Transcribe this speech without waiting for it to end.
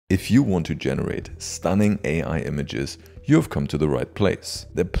If you want to generate stunning AI images, you have come to the right place.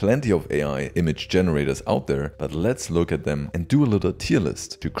 There are plenty of AI image generators out there, but let's look at them and do a little tier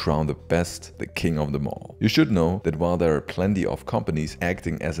list to crown the best, the king of them all. You should know that while there are plenty of companies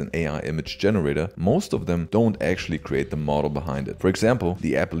acting as an AI image generator, most of them don't actually create the model behind it. For example,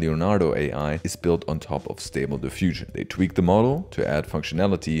 the app Leonardo AI is built on top of Stable Diffusion. They tweak the model to add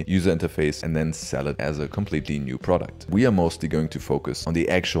functionality, user interface, and then sell it as a completely new product. We are mostly going to focus on the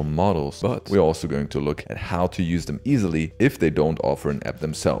actual models, but we're also going to look at how to use them easily if they don't offer an app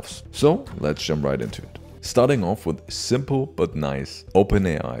themselves. So let's jump right into it. Starting off with simple but nice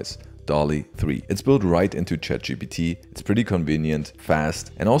OpenAI's DALL-E 3. It's built right into ChatGPT, it's pretty convenient,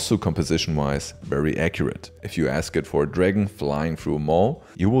 fast, and also composition-wise very accurate. If you ask it for a dragon flying through a mall,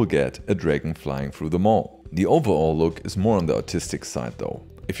 you will get a dragon flying through the mall. The overall look is more on the artistic side though.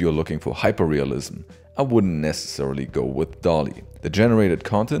 If you're looking for hyperrealism, I wouldn't necessarily go with DALL-E. The generated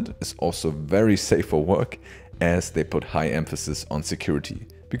content is also very safe for work, as they put high emphasis on security,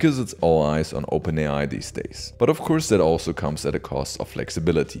 because it's all eyes on OpenAI these days. But of course that also comes at a cost of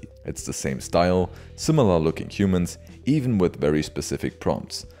flexibility. It's the same style, similar looking humans, even with very specific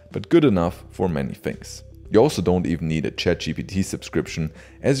prompts, but good enough for many things. You also don't even need a ChatGPT subscription,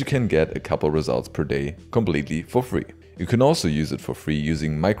 as you can get a couple results per day completely for free. You can also use it for free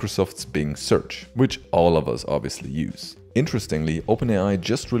using Microsoft's Bing search, which all of us obviously use. Interestingly, OpenAI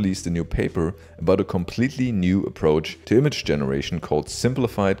just released a new paper about a completely new approach to image generation called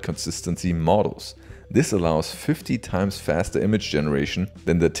Simplified Consistency Models. This allows 50 times faster image generation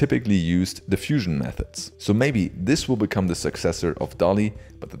than the typically used diffusion methods. So maybe this will become the successor of DALL-E,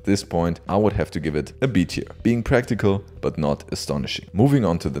 but at this point I would have to give it a B tier, being practical but not astonishing. Moving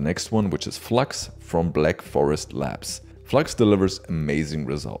on to the next one, which is Flux from Black Forest Labs. Flux delivers amazing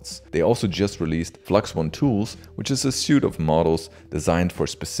results. They also just released Flux One Tools, which is a suite of models designed for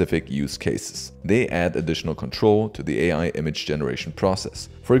specific use cases. They add additional control to the AI image generation process.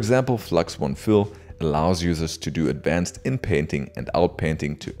 For example, Flux One Fill allows users to do advanced in-painting and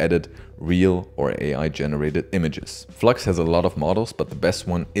out-painting to edit real or AI-generated images. Flux has a lot of models, but the best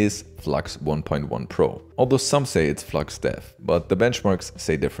one is Flux 1.1 Pro. Although some say it's Flux Dev, but the benchmarks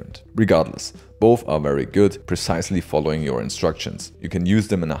say different. Regardless, both are very good, precisely following your instructions. You can use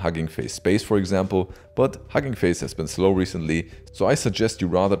them in a Hugging Face space, for example, but Hugging Face has been slow recently, so I suggest you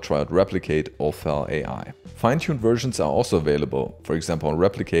rather try out Replicate or Fel AI. Fine-tuned versions are also available, for example on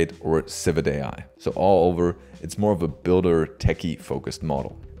Replicate or Civet AI. So all over, it's more of a builder, techie-focused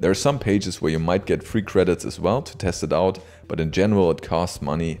model. There are some pages where you might get free credits as well to test it out, but in general it costs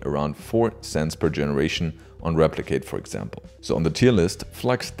money, around 4 cents per generation on Replicate, for example. So on the tier list,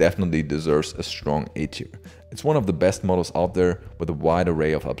 Flux definitely deserves a strong A tier. It's one of the best models out there with a wide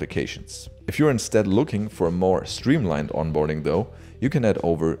array of applications. If you're instead looking for a more streamlined onboarding though, you can head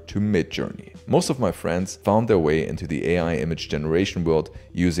over to Midjourney. Most of my friends found their way into the AI image generation world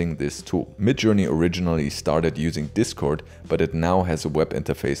using this tool. Midjourney originally started using Discord, but it now has a web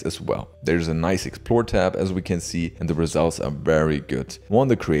interface as well. There's a nice Explore tab, as we can see, and the results are very good. More on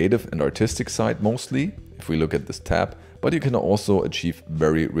the creative and artistic side mostly, if we look at this tab, but you can also achieve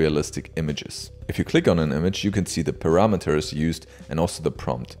very realistic images. If you click on an image, you can see the parameters used and also the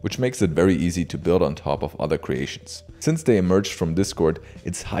prompt, which makes it very easy to build on top of other creations. Since they emerged from Discord,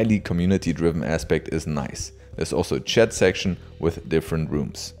 its highly community-driven aspect is nice. There's also a chat section with different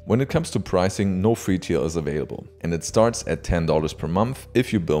rooms. When it comes to pricing, no free tier is available, and it starts at $10 per month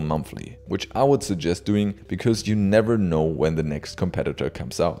if you bill monthly, which I would suggest doing because you never know when the next competitor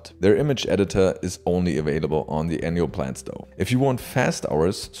comes out. Their image editor is only available on the annual plans though. If you want fast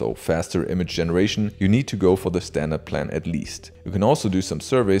hours, so faster image generation, you need to go for the standard plan at least. You can also do some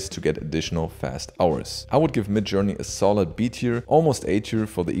surveys to get additional fast hours. I would give Midjourney a solid B tier, almost A tier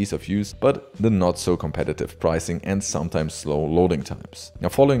for the ease of use, but the not so competitive pricing and sometimes slow loading times. Now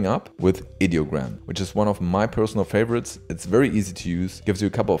following up with Ideogram, which is one of my personal favorites. It's very easy to use, gives you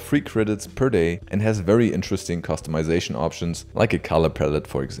a couple of free credits per day, and has very interesting customization options like a color palette,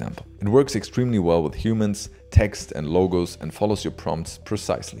 for example. It works extremely well with humans, text and logos, and follows your prompts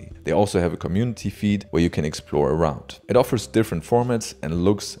precisely. They also have a community feed where you can explore around. It offers different formats and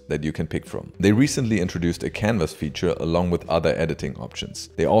looks that you can pick from. They recently introduced a canvas feature along with other editing options.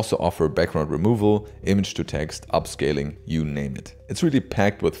 They also offer background removal, image to text, upscaling, you name it. It's really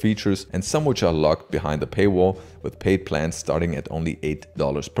packed with features and some which are locked behind the paywall with paid plans starting at only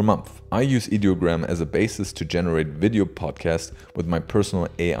 $8 per month. I use Ideogram as a basis to generate video podcasts with my personal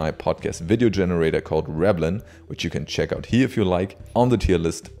AI podcast video generator called Revlin, which you can check out here if you like. On the tier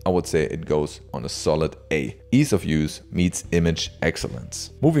list, I would say it goes on a solid A. Ease of use meets image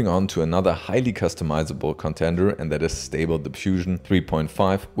excellence. Moving on to another highly customizable contender, and that is Stable Diffusion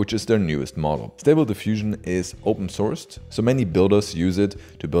 3.5, which is their newest model. Stable Diffusion is open sourced, so many builders use it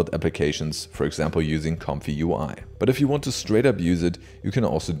to build applications, for example using Comfy UI. But if you want to straight up use it, you can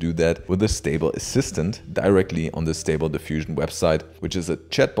also do that with a Stable Assistant directly on the Stable Diffusion website, which is a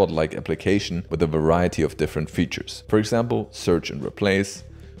chatbot-like application with a variety of different features. For example, search and replace,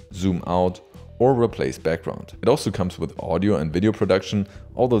 zoom out, or replace background. It also comes with audio and video production,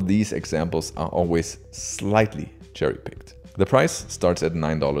 although these examples are always slightly cherry-picked. The price starts at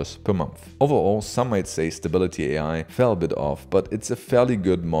 $9 per month. Overall, some might say Stability AI fell a bit off, but it's a fairly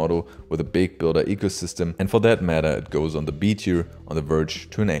good model with a big builder ecosystem, and for that matter it goes on the B tier, on the verge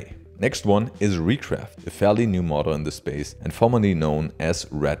to an A. Next one is Recraft, a fairly new model in the space and formerly known as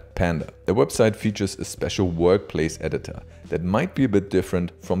Red Panda. Their website features a special workplace editor that might be a bit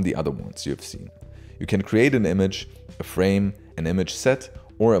different from the other ones you've seen. You can create an image, a frame, an image set,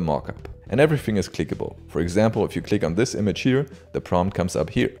 or a mockup. And everything is clickable. For example, if you click on this image here, the prompt comes up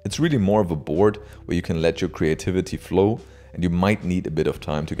here. It's really more of a board where you can let your creativity flow, and you might need a bit of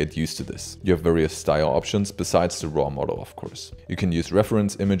time to get used to this. You have various style options besides the raw model, of course. You can use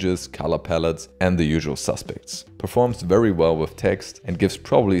reference images, color palettes, and the usual suspects. Performs very well with text and gives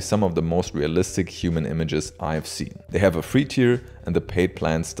probably some of the most realistic human images I've seen. They have a free tier and the paid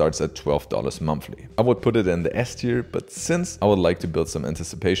plan starts at $12 monthly. I would put it in the S tier, but since I would like to build some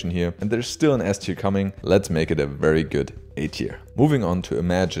anticipation here and there's still an S tier coming, let's make it a very good A tier. Moving on to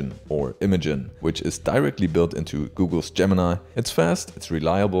Imagine or Imogen, which is directly built into Google's Gemini. It's fast, it's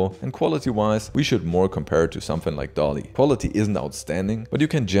reliable, and quality-wise, we should more compare it to something like DALL-E. Quality isn't outstanding, but you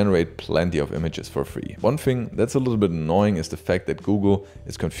can generate plenty of images for free. One thing that's a little bit annoying is the fact that Google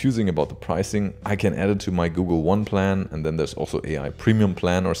is confusing about the pricing. I can add it to my Google One plan, and then there's also AI Premium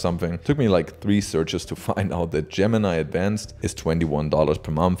plan or something. Took me like 3 searches to find out that Gemini Advanced is $21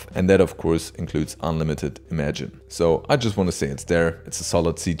 per month, and that of course includes unlimited Imagine. So I just want to say it's there, it's a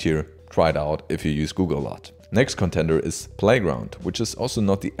solid C tier, try it out if you use Google a lot. Next contender is Playground, which is also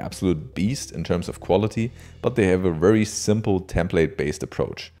not the absolute beast in terms of quality, but they have a very simple template-based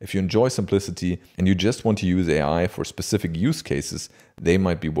approach. If you enjoy simplicity and you just want to use AI for specific use cases, they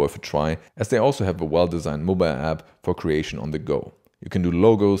might be worth a try, as they also have a well-designed mobile app for creation on the go. You can do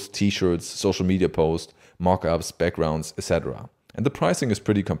logos, t-shirts, social media posts, mockups, backgrounds, etc. And the pricing is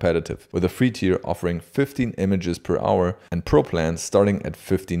pretty competitive, with a free tier offering 15 images per hour and pro plans starting at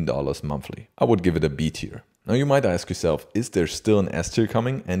 $15 monthly. I would give it a B tier. Now you might ask yourself, is there still an S tier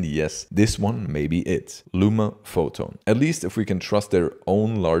coming? And yes, this one may be it. Luma Photon. At least if we can trust their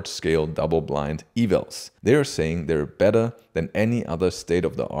own large-scale double-blind evals. They are saying they're better than any other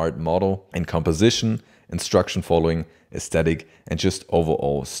state-of-the-art model in composition, instruction following, aesthetic, and just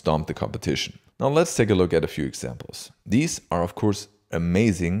overall stomp the competition. Now let's take a look at a few examples. These are of course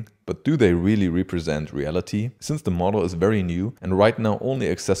amazing, but do they really represent reality? Since the model is very new and right now only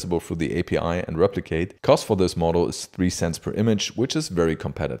accessible through the API and Replicate, cost for this model is 3 cents per image, which is very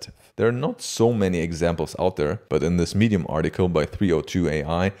competitive. There are not so many examples out there, but in this Medium article by 302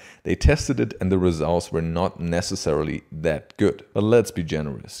 AI, they tested it and the results were not necessarily that good. But let's be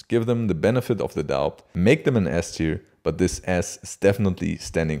generous, give them the benefit of the doubt, make them an S tier, but this S is definitely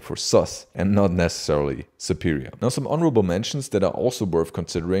standing for sus and not necessarily superior. Now some honorable mentions that are also worth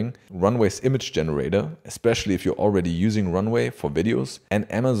considering: Runway's image generator, especially if you're already using Runway for videos,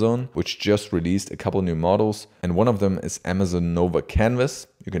 and Amazon, which just released a couple new models, and one of them is Amazon Nova Canvas.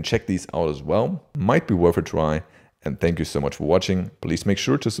 You can check these out as well. Might be worth a try, and thank you so much for watching. Please make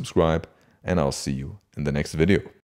sure to subscribe, and I'll see you in the next video.